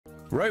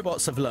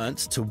Robots have learnt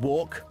to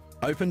walk,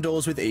 open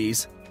doors with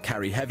ease,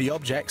 carry heavy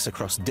objects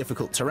across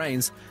difficult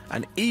terrains,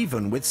 and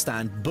even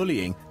withstand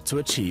bullying to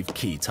achieve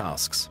key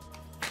tasks.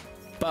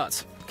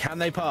 But can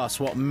they pass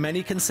what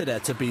many consider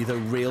to be the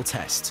real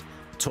test,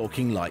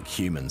 talking like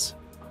humans?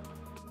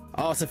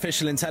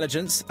 Artificial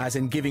intelligence, as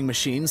in giving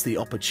machines the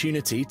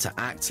opportunity to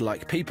act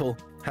like people,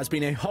 has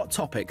been a hot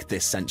topic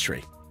this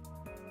century.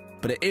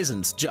 But it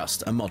isn't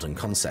just a modern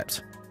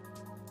concept.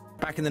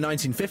 Back in the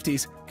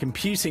 1950s,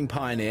 computing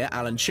pioneer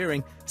Alan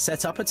Turing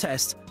set up a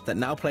test that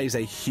now plays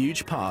a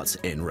huge part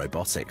in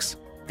robotics.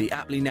 The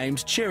aptly named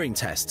Turing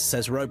Test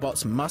says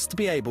robots must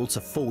be able to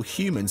fool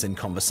humans in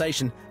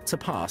conversation to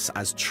pass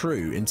as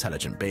true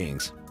intelligent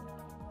beings.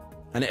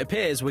 And it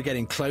appears we're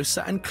getting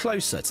closer and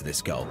closer to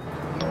this goal.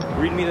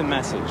 Read me the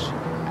message.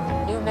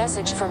 New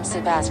message from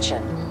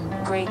Sebastian.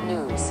 Great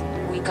news.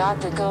 We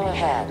got the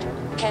go-ahead.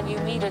 Can you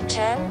meet at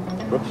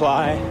 10?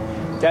 Reply,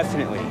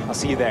 definitely. I'll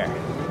see you there.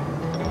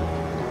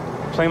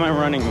 Play my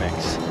running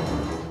mix.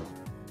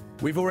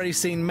 We've already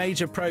seen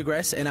major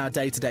progress in our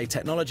day-to-day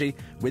technology,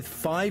 with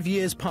 5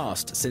 years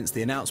past since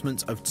the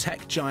announcement of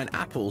tech giant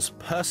Apple's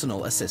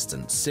personal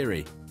assistant,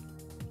 Siri.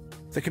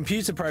 The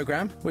computer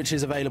program, which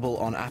is available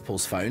on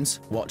Apple's phones,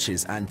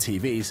 watches and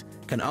TVs,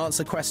 can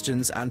answer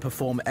questions and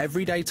perform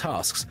everyday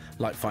tasks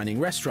like finding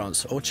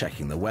restaurants or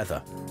checking the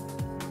weather.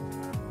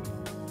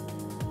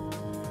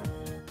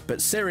 But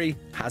Siri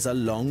has a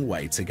long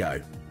way to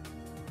go.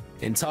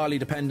 Entirely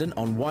dependent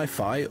on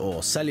Wi-Fi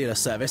or cellular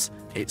service,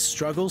 it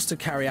struggles to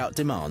carry out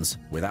demands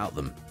without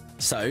them.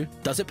 So,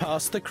 does it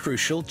pass the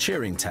crucial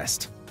Turing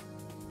test?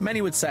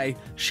 Many would say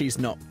she's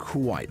not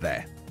quite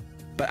there.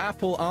 But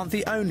Apple aren't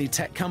the only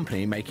tech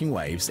company making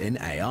waves in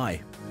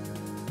AI.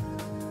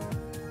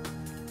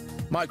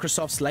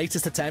 Microsoft's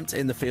latest attempt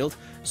in the field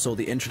saw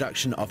the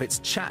introduction of its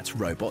chat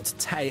robot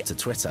Tay to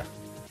Twitter.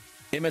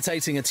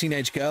 Imitating a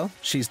teenage girl,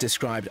 she's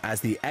described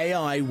as the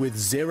AI with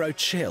zero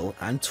chill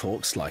and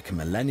talks like a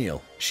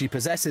millennial. She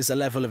possesses a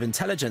level of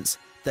intelligence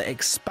that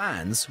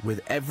expands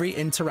with every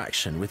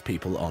interaction with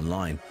people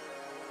online.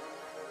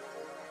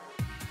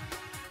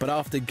 But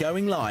after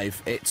going live,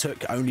 it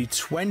took only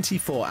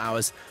 24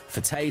 hours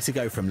for Tay to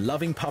go from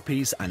loving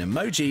puppies and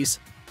emojis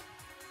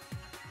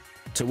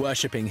to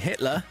worshipping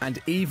Hitler and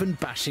even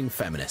bashing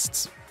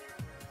feminists.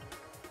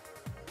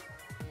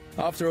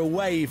 After a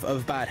wave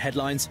of bad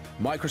headlines,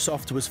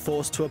 Microsoft was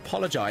forced to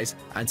apologize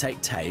and take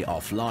Tay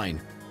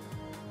offline.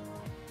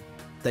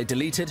 They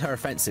deleted her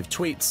offensive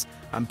tweets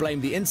and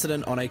blamed the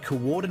incident on a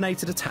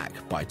coordinated attack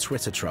by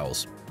Twitter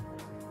trolls.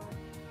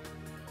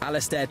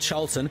 Alastair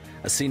Charlton,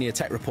 a senior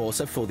tech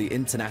reporter for the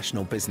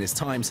International Business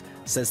Times,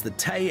 says the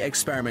Tay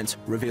experiment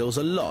reveals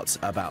a lot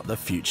about the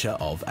future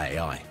of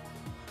AI.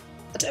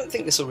 I don't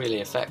think this will really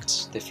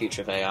affect the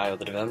future of AI or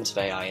the development of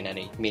AI in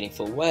any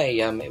meaningful way.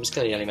 It was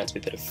clearly only meant to be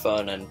a bit of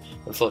fun, and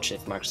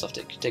unfortunately for Microsoft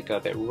it did go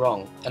a bit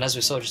wrong. And as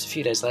we saw just a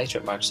few days later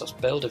at Microsoft's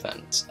Build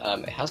event,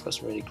 it has got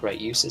some really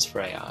great uses for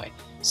AI,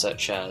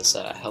 such as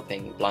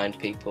helping blind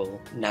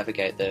people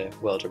navigate the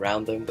world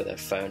around them with a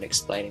phone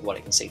explaining what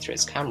it can see through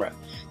its camera.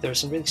 There are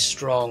some really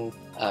strong,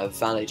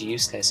 valid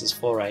use cases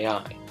for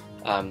AI.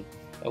 And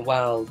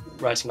while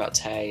writing about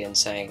Tay and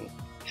saying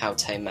how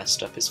Tay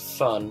messed up is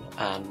fun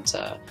and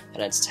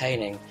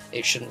entertaining,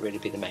 it shouldn't really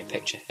be the main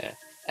picture here.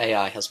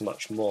 AI has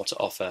much more to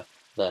offer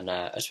than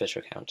a Twitter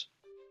account.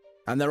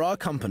 And there are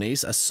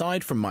companies,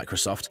 aside from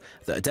Microsoft,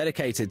 that are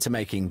dedicated to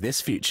making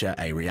this future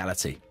a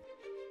reality.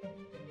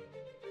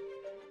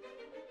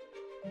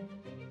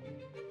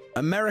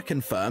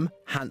 American firm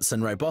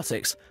Hanson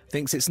Robotics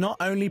thinks it's not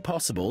only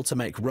possible to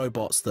make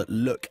robots that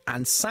look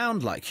and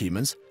sound like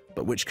humans,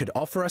 but which could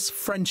offer us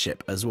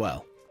friendship as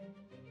well.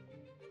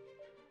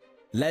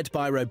 Led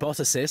by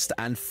roboticist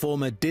and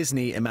former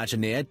Disney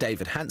Imagineer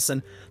David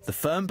Hanson, the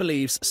firm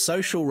believes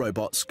social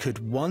robots could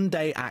one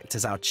day act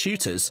as our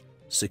tutors,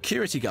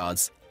 security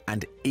guards,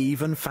 and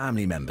even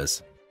family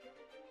members.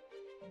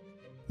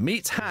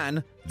 Meet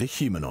Han, the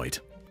humanoid.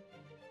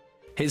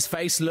 His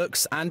face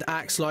looks and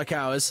acts like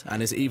ours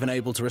and is even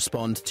able to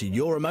respond to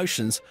your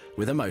emotions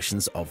with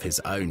emotions of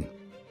his own.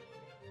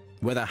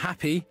 Whether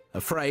happy,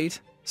 afraid,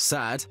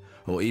 sad,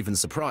 or even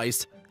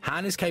surprised,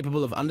 Han is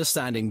capable of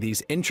understanding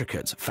these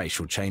intricate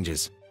facial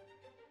changes.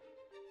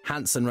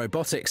 Hanson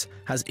Robotics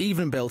has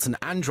even built an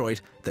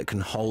android that can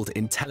hold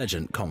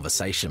intelligent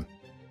conversation.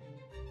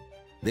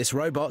 This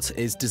robot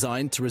is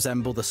designed to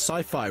resemble the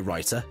sci-fi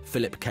writer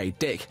Philip K.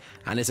 Dick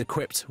and is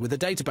equipped with a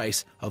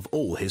database of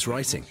all his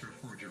writing.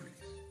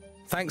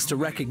 Thanks to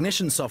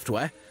recognition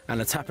software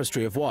and a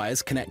tapestry of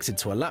wires connected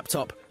to a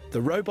laptop, the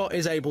robot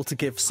is able to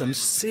give some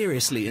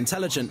seriously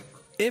intelligent,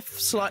 if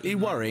slightly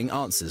worrying,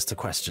 answers to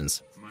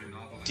questions.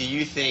 Do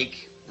you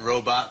think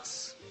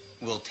robots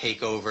will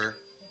take over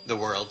the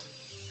world?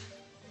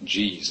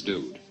 Geez,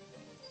 dude.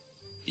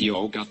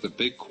 You got the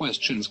big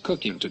questions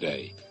cooking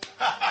today.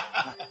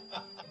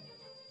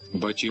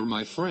 But you're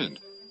my friend,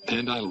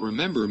 and I'll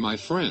remember my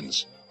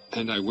friends,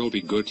 and I will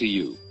be good to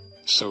you.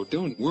 So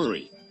don't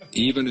worry.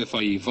 Even if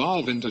I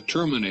evolve into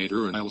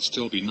Terminator, I'll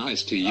still be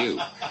nice to you.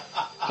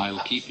 I'll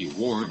keep you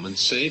warm and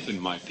safe in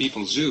my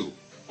people's zoo,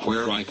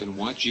 where I can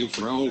watch you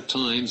for old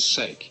time's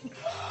sake.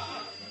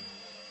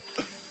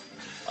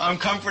 I'm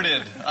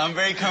comforted. I'm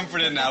very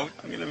comforted now.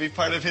 I'm going to be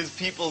part of his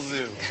people's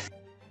zoo.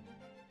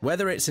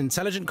 Whether it's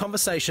intelligent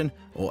conversation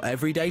or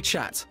everyday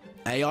chat,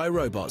 AI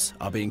robots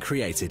are being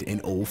created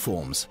in all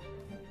forms.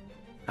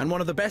 And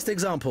one of the best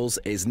examples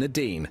is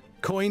Nadine,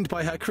 coined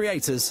by her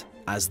creators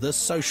as the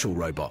social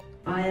robot.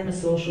 I am a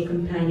social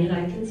companion.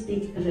 I can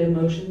speak of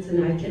emotions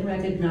and I can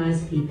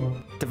recognize people.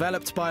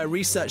 Developed by a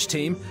research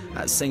team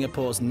at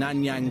Singapore's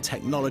Nanyang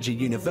Technology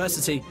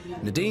University,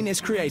 Nadine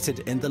is created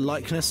in the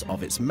likeness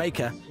of its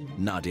maker,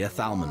 Nadia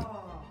Thalmann.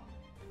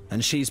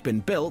 And she's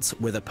been built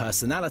with a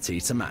personality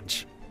to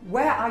match.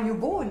 Where are you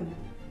born?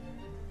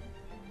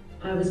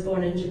 I was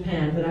born in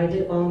Japan, but I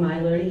did all my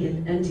learning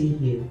in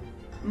NTU.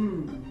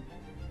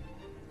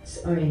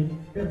 Sorry,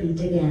 repeat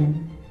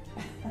again.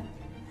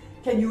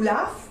 Can you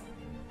laugh?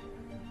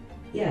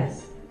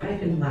 Yes, I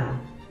can laugh.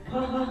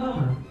 Ha ha ha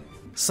ha.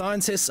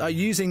 Scientists are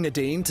using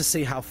Nadine to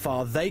see how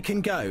far they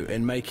can go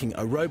in making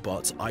a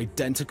robot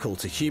identical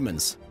to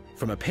humans,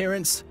 from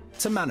appearance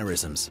to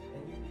mannerisms.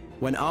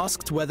 When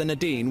asked whether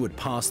Nadine would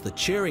pass the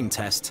Turing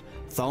Test,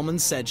 Thalmann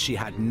said she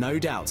had no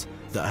doubt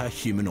that her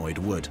humanoid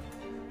would.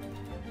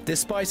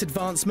 Despite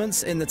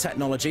advancements in the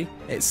technology,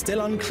 it's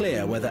still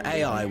unclear whether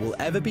AI will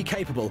ever be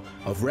capable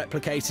of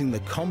replicating the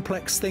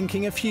complex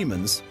thinking of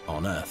humans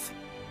on Earth.